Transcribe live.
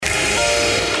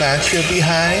plant your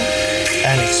behind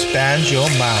and expand your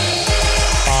mind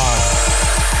on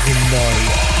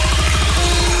Eunoia.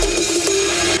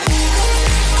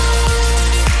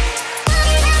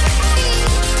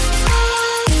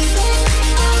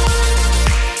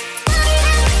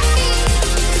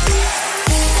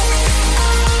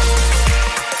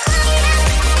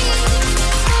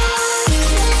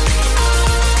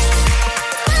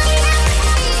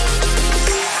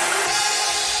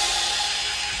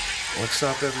 What's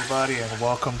up, everybody, and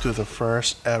welcome to the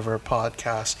first ever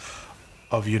podcast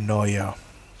of Eunoia.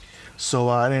 So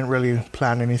I didn't really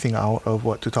plan anything out of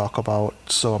what to talk about,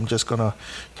 so I'm just gonna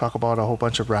talk about a whole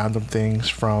bunch of random things,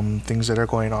 from things that are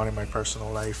going on in my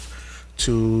personal life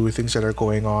to things that are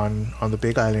going on the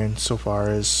Big Island, so far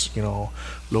as,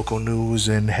 local news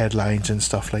and headlines and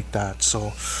stuff like that.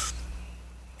 So,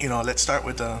 let's start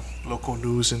with the local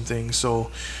news and things. So,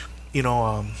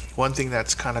 one thing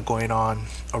that's kind of going on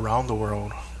around the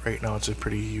world right now, it's a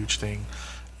pretty huge thing,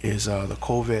 is the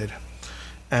COVID.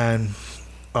 And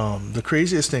the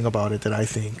craziest thing about it that I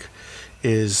think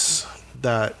is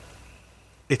that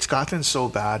it's gotten so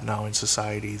bad now in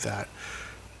society that,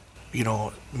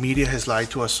 media has lied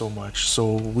to us so much,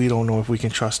 so we don't know if we can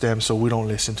trust them, so we don't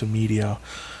listen to media.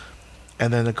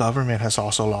 And then the government has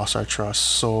also lost our trust,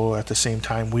 so at the same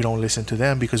time we don't listen to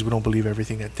them because we don't believe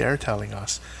everything that they're telling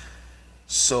us.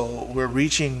 So we're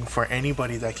reaching for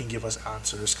anybody that can give us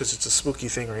answers, because it's a spooky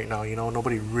thing right now.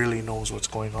 Nobody really knows what's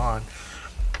going on.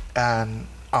 And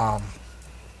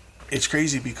it's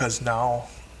crazy because now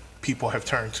people have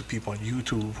turned to people on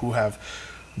YouTube who have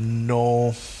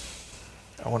no,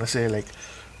 I don't want to say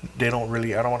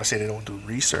they don't do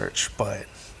research, but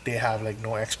they have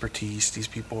no expertise. These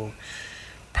people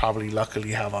probably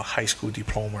luckily have a high school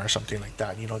diploma or something like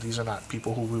that. These are not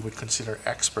people who we would consider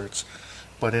experts.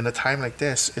 But in a time like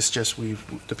this, it's just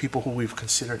the people who we've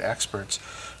considered experts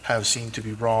have seemed to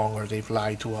be wrong, or they've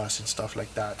lied to us and stuff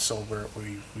like that. So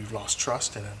we've lost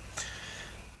trust in them.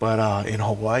 But in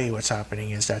Hawaii, what's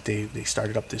happening is that they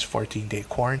started up this 14-day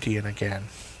quarantine again.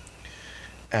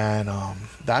 And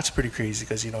that's pretty crazy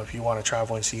because, if you want to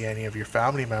travel and see any of your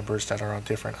family members that are on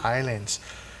different islands,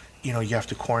 you have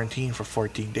to quarantine for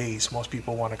 14 days. Most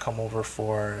people want to come over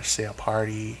for, say, a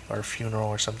party or a funeral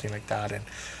or something like that. And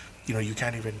you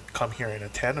can't even come here and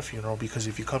attend a funeral, because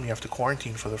if you come, you have to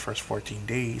quarantine for the first 14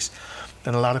 days.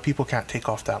 And a lot of people can't take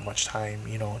off that much time,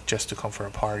 just to come for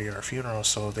a party or a funeral,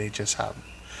 so they just have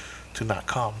to not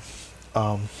come.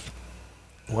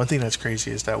 One thing that's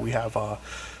crazy is that we have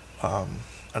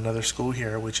another school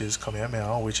here, which is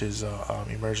Kamehameha, which is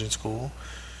immersion school.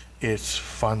 It's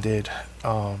funded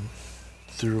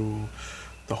through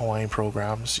the Hawaiian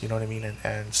programs, you know what I mean?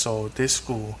 And so this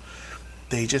school,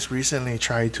 they just recently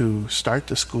tried to start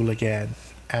the school again,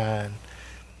 and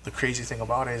the crazy thing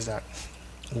about it is that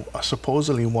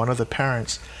supposedly one of the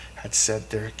parents had sent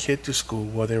their kid to school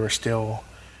while they were still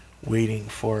waiting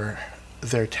for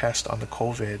their test on the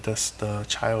COVID, the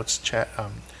child's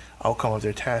outcome of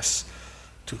their tests,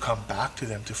 to come back to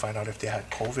them to find out if they had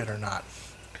COVID or not.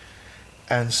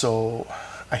 And so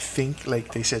I think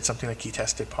they said something like he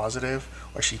tested positive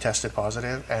or she tested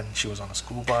positive, and she was on a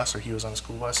school bus or he was on a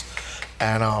school bus.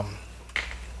 And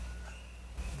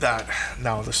that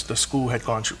now the school had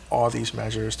gone through all these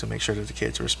measures to make sure that the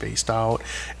kids were spaced out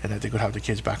and that they could have the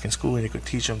kids back in school and they could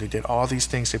teach them. They did all these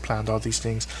things, they planned all these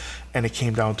things, and it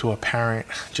came down to a parent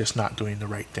just not doing the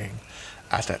right thing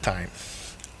at that time.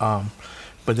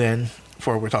 But then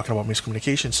we're talking about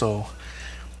miscommunication, so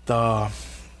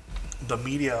the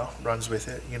media runs with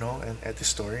it, and at the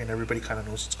story, and everybody kind of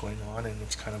knows what's going on, and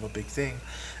it's kind of a big thing.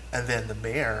 And then the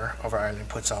mayor of our island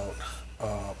puts out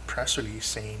a press release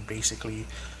saying basically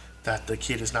that the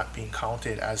kid is not being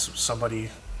counted as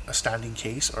a standing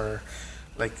case, or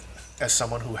as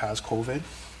someone who has COVID.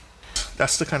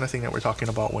 That's the kind of thing that we're talking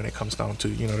about when it comes down to,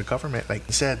 the government. Like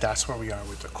I said, that's where we are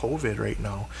with the COVID right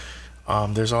now.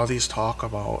 There's all these talk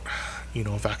about,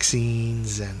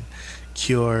 vaccines and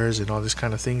cures and all these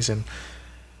kind of things, and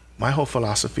my whole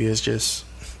philosophy is just,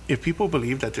 if people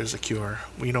believe that there's a cure,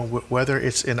 whether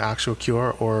it's an actual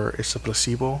cure or it's a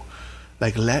placebo,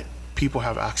 let people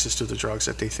have access to the drugs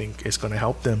that they think is going to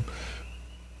help them,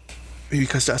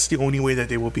 because that's the only way that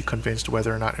they will be convinced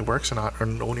whether or not it works or not. Or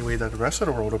the only way that the rest of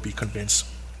the world will be convinced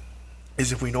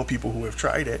is if we know people who have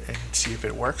tried it and see if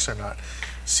it works or not,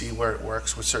 see where it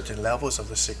works with certain levels of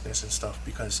the sickness and stuff.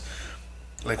 Because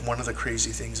one of the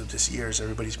crazy things of this year is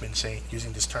everybody's been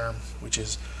using this term, which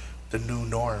is the new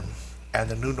norm. And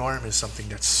the new norm is something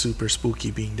that's super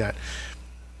spooky, being that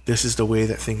this is the way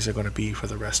that things are going to be for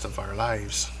the rest of our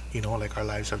lives. Our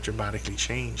lives have dramatically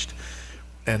changed.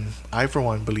 And I, for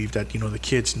one, believe that, the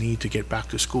kids need to get back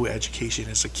to school. Education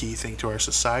is a key thing to our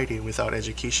society. Without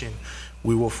education,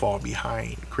 we will fall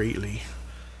behind greatly.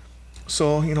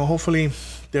 So, hopefully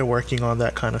they're working on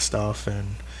that kind of stuff,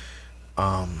 and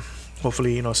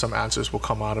hopefully, some answers will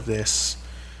come out of this.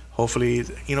 Hopefully,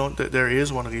 there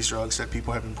is one of these drugs that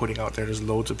people have been putting out there. There's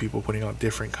loads of people putting out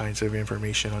different kinds of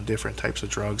information on different types of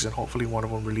drugs, and hopefully one of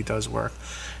them really does work,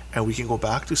 and we can go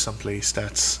back to some place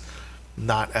that's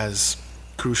not as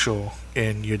crucial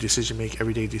in your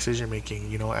everyday decision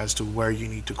making, as to where you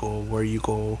need to go, where you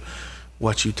go,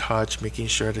 what you touch, making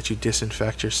sure that you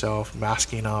disinfect yourself,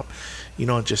 masking up,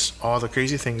 just all the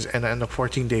crazy things. And the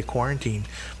 14-day quarantine,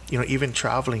 even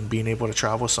traveling, being able to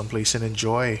travel someplace and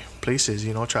enjoy places.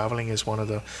 Traveling is one of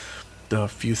the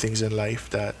few things in life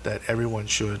that everyone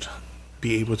should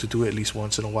be able to do at least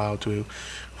once in a while,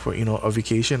 for a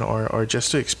vacation or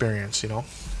just to experience.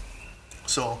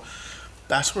 So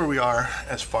that's where we are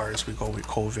as far as we go with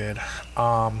COVID.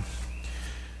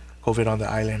 COVID on the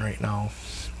island right now,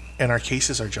 and our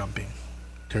cases are jumping.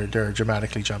 They're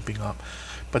dramatically jumping up.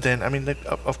 But then,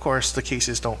 of course, the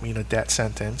cases don't mean a death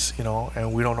sentence,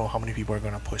 and we don't know how many people are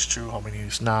going to push through, how many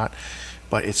is not.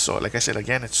 But it's so, like I said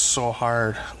again, it's so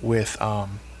hard with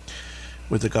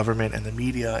the government and the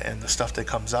media and the stuff that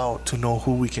comes out to know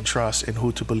who we can trust and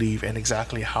who to believe, and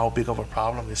exactly how big of a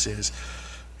problem this is.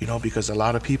 Because a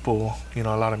lot of people, a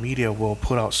lot of media will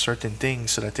put out certain things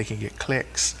so that they can get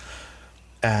clicks.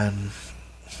 And,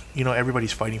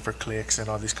 everybody's fighting for clicks and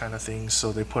all these kind of things.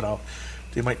 So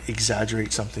they might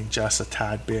exaggerate something just a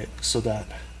tad bit so that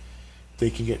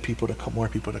they can get more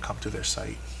people to come to their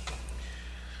site.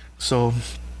 So,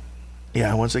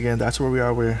 yeah, once again, that's where we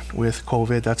are with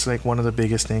COVID. That's like one of the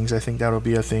biggest things. I think that'll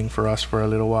be a thing for us for a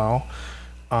little while.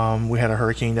 We had a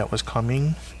hurricane that was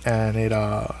coming, and it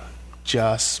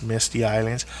just missed the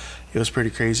islands. It was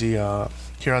pretty crazy.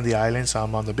 Here on the islands,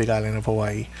 on the big island of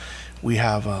Hawaii, we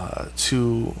have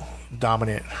 2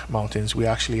 dominant mountains.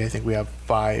 I think we have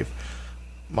 5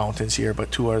 mountains here,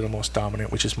 but 2 are the most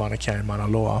dominant, which is Mauna Kea and Mauna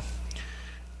Loa.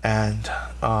 And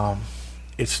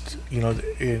it's,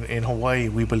 in Hawaii,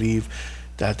 we believe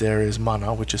that there is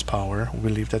mana, which is power. We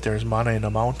believe that there is mana in the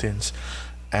mountains,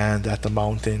 and that the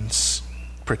mountains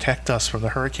protect us from the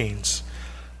hurricanes.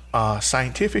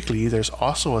 Scientifically, there's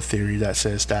also a theory that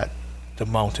says that the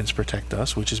mountains protect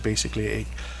us, which is basically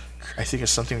I think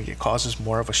it's something that causes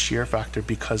more of a shear factor,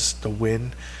 because the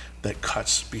wind that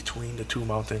cuts between the 2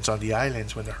 mountains on the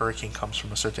islands, when the hurricane comes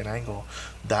from a certain angle,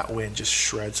 that wind just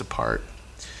shreds apart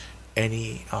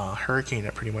any hurricane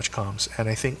that pretty much comes. And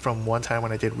I think from one time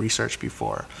when I did research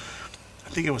before, I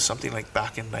think it was something like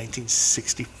back in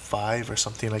 1965 or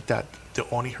something like that, the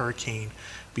only hurricane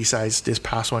besides this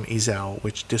past one, Isao,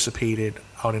 which dissipated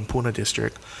out in Puna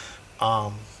district,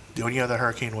 the only other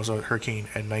hurricane was a hurricane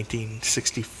in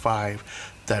 1965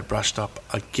 that brushed up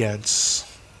against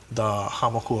the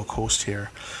Hamakua coast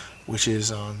here, which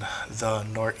is on the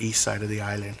northeast side of the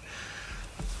island.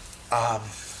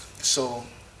 So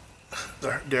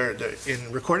there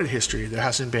in recorded history, there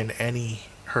hasn't been any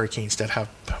hurricanes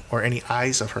or any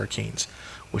eyes of hurricanes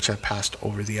which have passed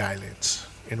over the islands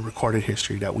in recorded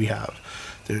history that we have.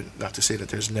 Not to say that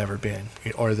there's never been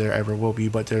or there ever will be,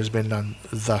 but there's been none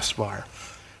thus far.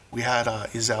 We had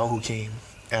Isao who came,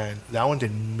 and that one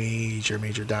did major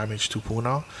damage to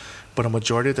Puna, but a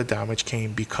majority of the damage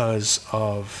came because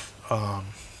of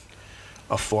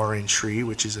a foreign tree,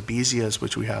 which is Abesias,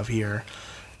 which we have here.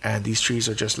 And these trees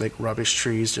are just like rubbish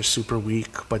trees. They're super weak,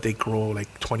 but they grow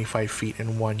like 25 feet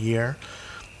in 1 year.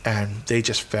 And they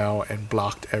just fell and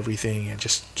blocked everything, and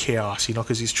just chaos,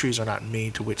 because these trees are not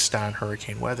made to withstand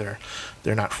hurricane weather.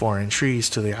 They're not foreign trees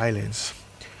to the islands.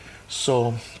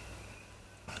 So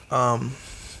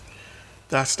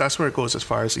that's where it goes as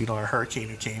far as, our hurricane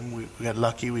who came. We got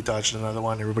lucky. We dodged another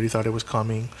one. Everybody thought it was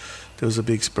coming. There was a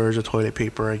big spurge of toilet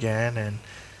paper again, and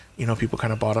people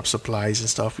kind of bought up supplies and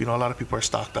stuff. A lot of people are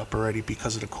stocked up already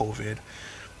because of the COVID.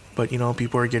 But,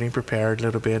 people are getting prepared a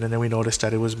little bit, and then we noticed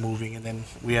that it was moving, and then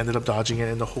we ended up dodging it,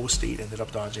 and the whole state ended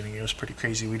up dodging it. It was pretty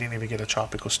crazy. We didn't even get a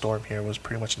tropical storm here. It was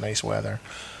pretty much nice weather.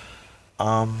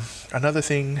 Another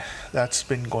thing that's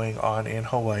been going on in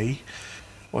Hawaii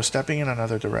was stepping in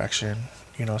another direction.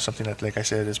 Something that, like I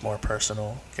said, is more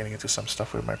personal, getting into some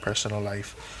stuff with my personal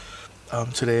life.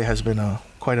 Today has been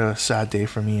quite a sad day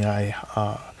for me.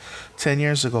 11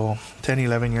 years ago,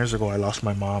 I lost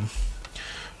my mom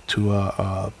to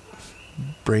a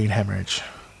brain hemorrhage.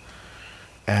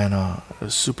 And it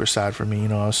was super sad for me.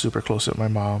 I was super close with my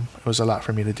mom. It was a lot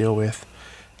for me to deal with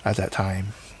at that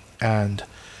time. And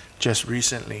just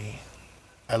recently,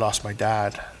 I lost my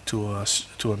dad to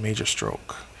a major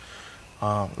stroke.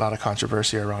 a lot of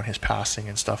controversy around his passing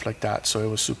and stuff like that. So it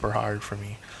was super hard for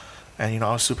me. And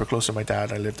I was super close to my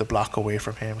dad. I lived a block away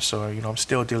from him, so I'm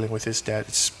still dealing with his death.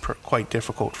 It's quite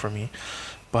difficult for me,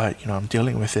 but I'm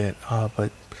dealing with it.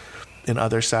 But in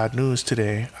other sad news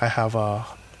today, I have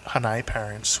Hanai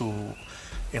parents who,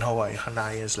 in Hawaii,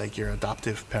 Hanai is like your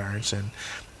adoptive parents, and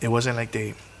it wasn't like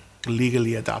they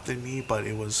legally adopted me, but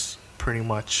it was pretty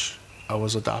much I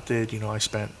was adopted. I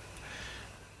spent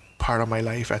part of my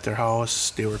life at their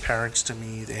house. They were parents to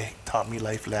me. They taught me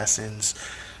life lessons,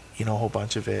 a whole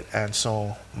bunch of it. And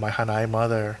so my Hanai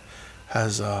mother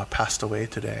has passed away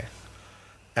today.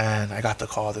 And I got the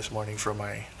call this morning from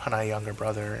my Hanai younger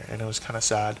brother, and it was kind of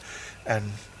sad.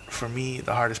 And for me,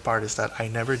 the hardest part is that I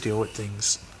never deal with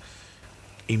things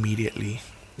immediately.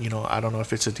 I don't know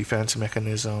if it's a defense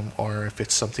mechanism or if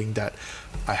it's something that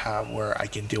I have where I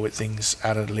can deal with things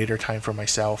at a later time for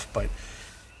myself. But,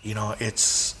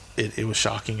 it was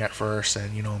shocking at first.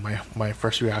 And, my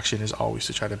first reaction is always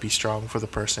to try to be strong for the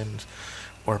person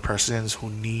or persons who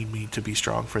need me to be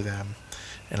strong for them.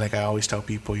 And like I always tell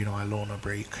people, I loan a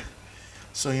break.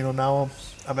 So, now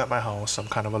I'm at my house. I'm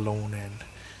kind of alone,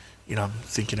 and, I'm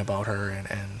thinking about her.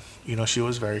 And she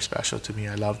was very special to me.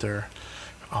 I loved her.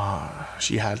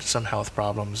 She had some health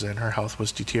problems, and her health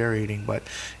was deteriorating. But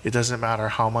it doesn't matter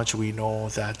how much we know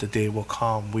that the day will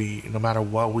come. No matter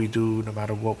what we do, no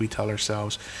matter what we tell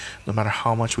ourselves, no matter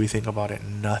how much we think about it,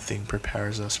 nothing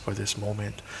prepares us for this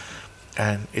moment.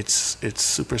 And it's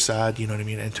super sad, you know what I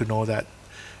mean? And to know that,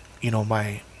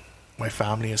 my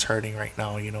family is hurting right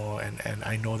now, and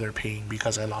I know their pain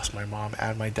because I lost my mom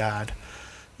and my dad,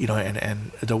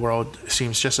 and the world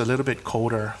seems just a little bit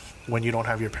colder when you don't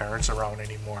have your parents around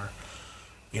anymore.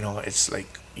 It's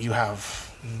like you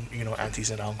have,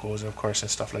 aunties and uncles, of course, and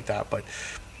stuff like that. But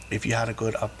if you had a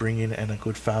good upbringing and a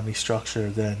good family structure,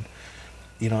 then,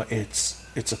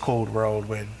 it's a cold world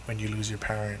when you lose your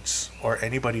parents or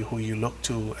anybody who you look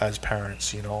to as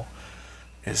parents.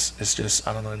 It's just,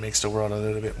 I don't know, it makes the world a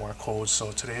little bit more cold.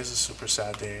 So today is a super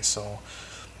sad day. So,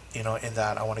 in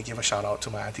that, I want to give a shout out to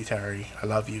my Auntie Terry. I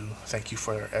love you. Thank you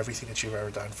for everything that you've ever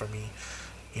done for me.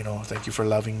 Thank you for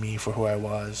loving me for who I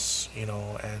was, and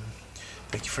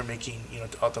thank you for making,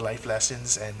 all the life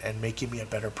lessons and making me a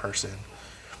better person.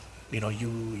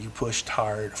 You pushed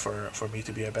hard for me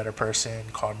to be a better person,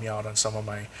 called me out on some of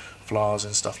my flaws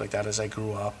and stuff like that as I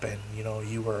grew up. And,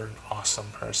 you were an awesome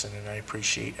person, and I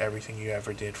appreciate everything you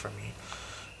ever did for me.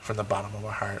 From the bottom of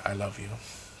my heart, I love you.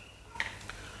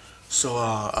 So,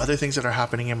 other things that are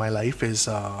happening in my life is,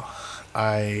 as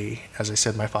I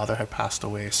said, my father had passed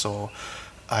away. So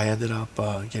I ended up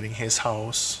getting his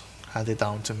house handed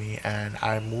down to me, and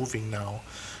I'm moving now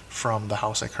from the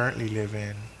house I currently live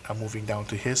in. I'm moving down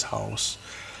to his house,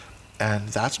 and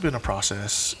that's been a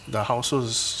process. The house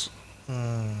was,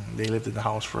 they lived in the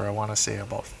house for, I want to say,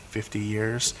 about 50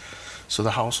 years. So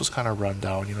the house was kind of run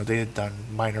down. They had done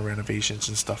minor renovations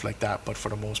and stuff like that, but for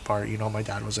the most part, my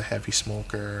dad was a heavy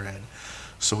smoker, and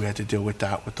so we had to deal with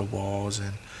that with the walls.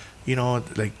 And,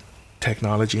 like,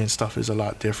 technology and stuff is a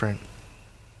lot different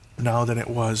now than it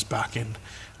was back in,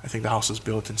 I think the house was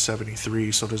built in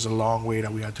 73, so there's a long way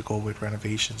that we had to go with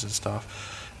renovations and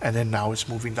stuff. And then now it's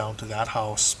moving down to that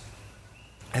house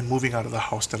and moving out of the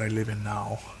house that I live in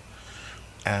now.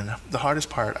 And the hardest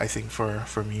part, I think,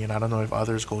 for me, and I don't know if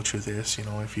others go through this,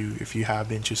 if you have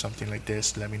been through something like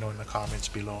this, let me know in the comments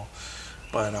below.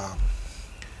 But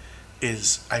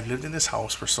is I've lived in this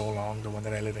house for so long, the one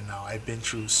that I live in now. I've been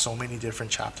through so many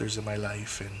different chapters in my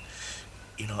life, and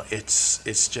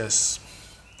it's just,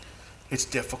 it's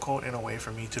difficult in a way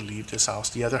for me to leave this house.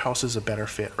 The other house is a better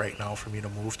fit right now for me to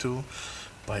move to,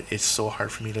 but it's so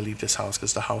hard for me to leave this house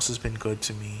because the house has been good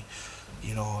to me.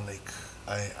 Like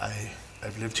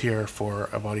I've lived here for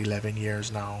about 11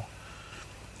 years now,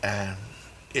 and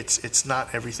it's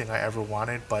not everything I ever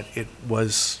wanted, but it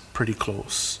was pretty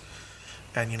close.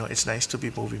 And it's nice to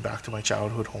be moving back to my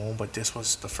childhood home, but this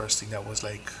was the first thing that was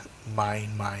like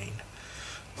mine.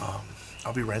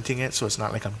 I'll be renting it, so it's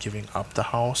not like I'm giving up the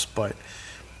house, but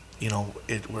I'm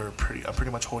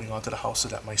pretty much holding on to the house so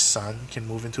that my son can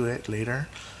move into it later,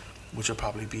 which will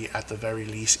probably be at the very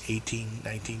least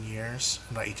 19 years,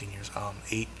 not 18 years,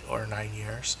 8 or 9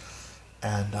 years.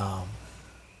 And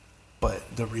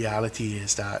but the reality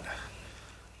is that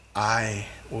I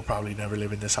will probably never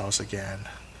live in this house again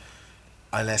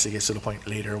unless it gets to the point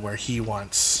later where he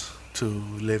wants to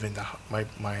live in my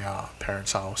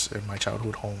parents' house in my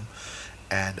childhood home,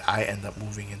 and I end up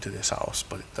moving into this house.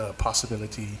 But the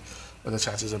possibility or the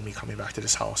chances of me coming back to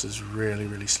this house is really,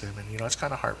 really slim. And it's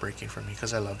kind of heartbreaking for me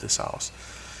because I love this house.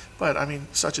 But I mean,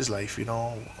 such is life.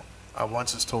 I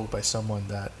once was told by someone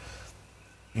that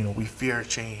we fear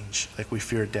change, like we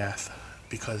fear death,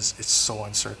 because it's so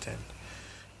uncertain,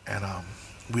 and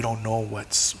we don't know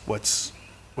what's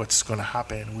going to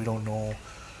happen. We don't know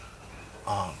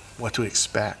what to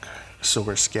expect, so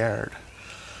we're scared.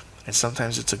 And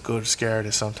sometimes it's a good scared,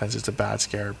 and sometimes it's a bad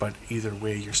scared. But either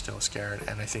way, you're still scared.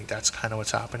 And I think that's kind of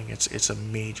what's happening. It's a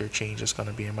major change that's going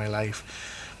to be in my life.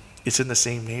 It's in the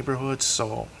same neighborhood,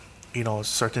 so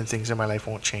certain things in my life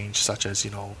won't change, such as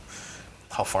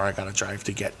how far I gotta drive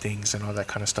to get things and all that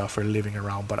kind of stuff, or living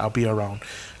around. But I'll be around,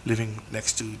 living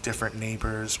next to different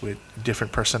neighbors with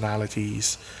different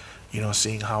personalities.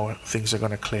 Seeing how things are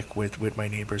gonna click with my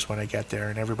neighbors when I get there,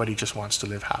 and everybody just wants to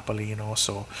live happily.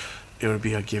 So it would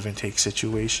be a give and take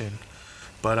situation.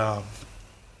 But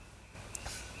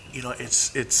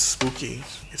it's spooky.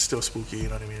 It's still spooky. You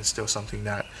know what I mean? It's still something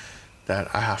that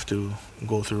I have to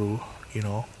go through.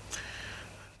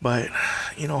 But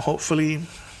hopefully,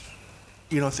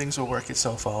 things will work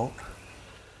itself out.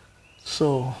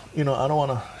 So, I don't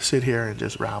want to sit here and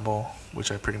just ramble,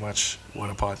 which I pretty much what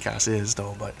a podcast is,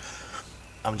 though. But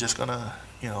I'm just gonna,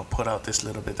 put out this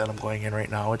little bit that I'm going in right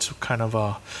now. It's kind of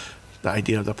the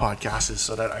idea of the podcast is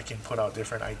so that I can put out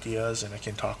different ideas, and I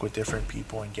can talk with different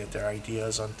people and get their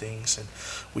ideas on things, and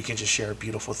we can just share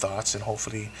beautiful thoughts and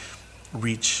hopefully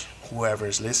reach whoever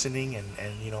is listening, and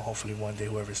hopefully one day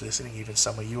whoever's listening, even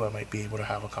some of you, I might be able to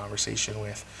have a conversation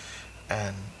with.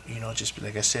 And just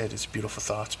like I said, it's beautiful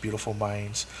thoughts, beautiful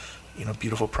minds,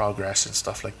 beautiful progress and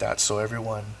stuff like that. So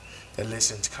everyone that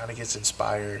listens kind of gets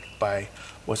inspired by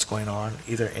what's going on,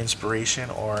 either inspiration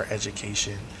or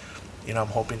education. I'm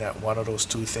hoping that one of those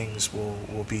two things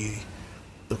will be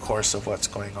the course of what's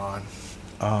going on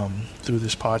through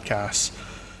this podcast.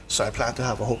 So I plan to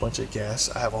have a whole bunch of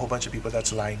guests. I have a whole bunch of people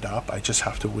that's lined up. I just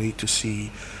have to wait to see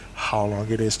how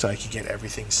long it is till I can get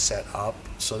everything set up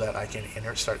so that I can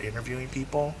start interviewing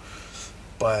people.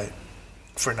 But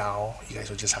for now, you guys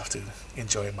will just have to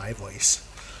enjoy my voice.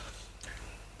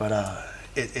 But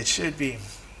it should be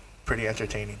pretty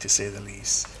entertaining, to say the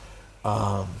least.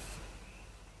 I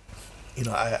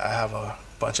have a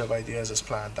bunch of ideas that's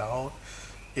planned out.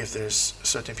 If there's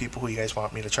certain people who you guys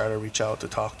want me to try to reach out to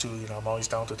talk to, I'm always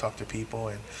down to talk to people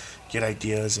and get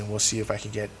ideas, and we'll see if I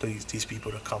can get these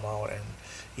people to come out. And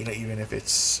even if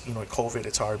it's COVID,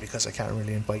 it's hard because I can't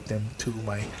really invite them to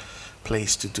my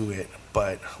place to do it,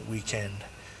 but we can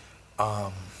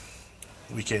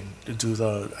do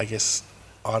the, I guess,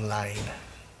 online.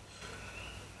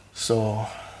 So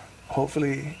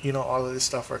hopefully all of this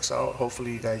stuff works out.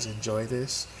 Hopefully you guys enjoy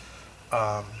this.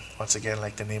 Once again,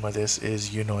 like, the name of this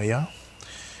is Eunoia,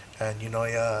 and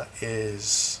Eunoia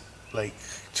is like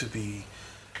to be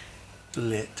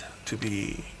lit, to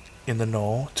be in the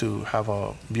know, to have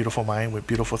a beautiful mind with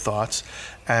beautiful thoughts,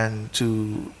 and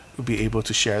to be able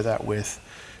to share that with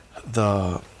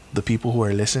the people who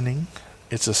are listening.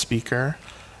 It's a speaker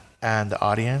and the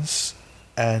audience,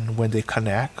 and when they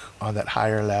connect on that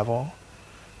higher level,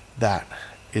 that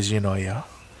is Eunoia,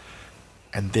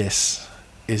 and this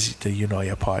is the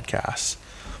Eunoia podcast.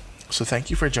 So thank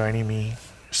you for joining me.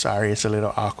 Sorry it's a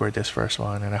little awkward, this first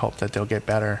one, and I hope that they'll get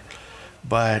better.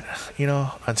 But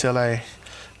until I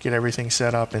get everything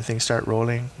set up and things start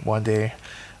rolling, one day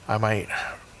I might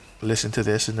listen to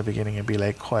this in the beginning and be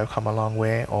like, oh, I've come a long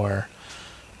way, or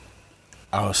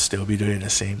I'll still be doing the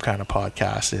same kind of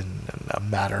podcast in a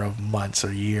matter of months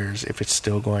or years if it's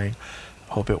still going.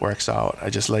 Hope it works out. I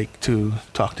just like to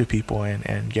talk to people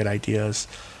and get ideas.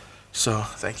 So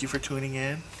thank you for tuning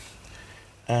in,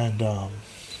 and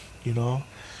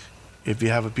if you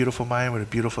have a beautiful mind with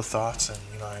beautiful thoughts,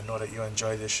 and I know that you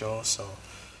enjoy this show, so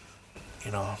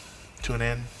tune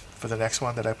in for the next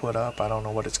one that I put up. I don't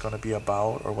know what it's going to be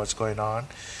about or what's going on,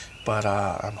 but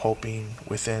I'm hoping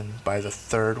by the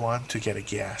third one to get a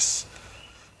guest.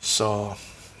 So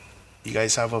you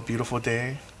guys have a beautiful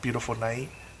day, beautiful night,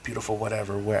 beautiful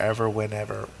whatever, wherever,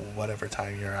 whenever, whatever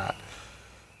time you're at.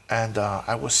 And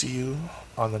I will see you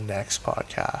on the next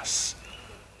podcast.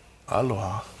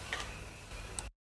 Aloha.